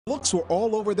Looks were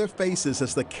all over their faces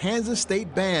as the Kansas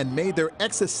State band made their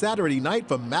exit Saturday night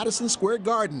from Madison Square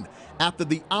Garden after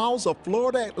the Owls of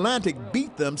Florida Atlantic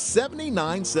beat them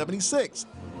 79-76.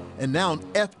 And now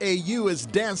FAU is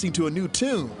dancing to a new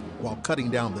tune while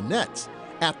cutting down the nets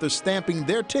after stamping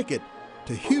their ticket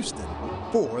to Houston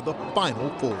for the Final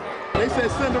Four. They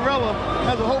said Cinderella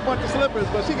has a whole bunch of slippers,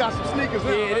 but she got some sneakers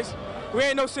now. Yeah, we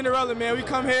ain't no Cinderella, man. We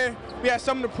come here, we have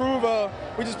something to prove.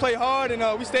 We just play hard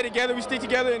and we stay together, we stick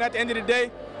together, and at the end of the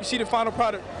day, you see the final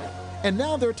product. And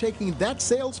now they're taking that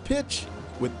sales pitch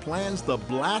with plans to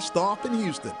blast off in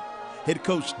Houston. Head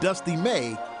coach Dusty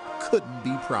May couldn't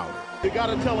be prouder. You got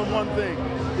to tell them one thing.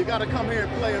 You got to come here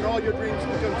and play, and all your dreams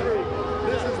can come true.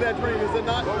 This is that dream, is it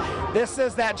not? This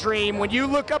is that dream. When you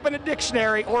look up in a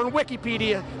dictionary or in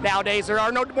Wikipedia nowadays, there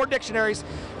are no more dictionaries,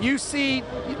 you see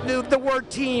the word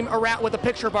team around with a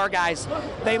picture of our guys.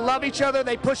 They love each other.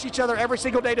 They push each other every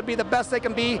single day to be the best they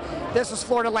can be. This is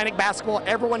Florida Atlantic basketball.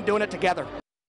 Everyone doing it together.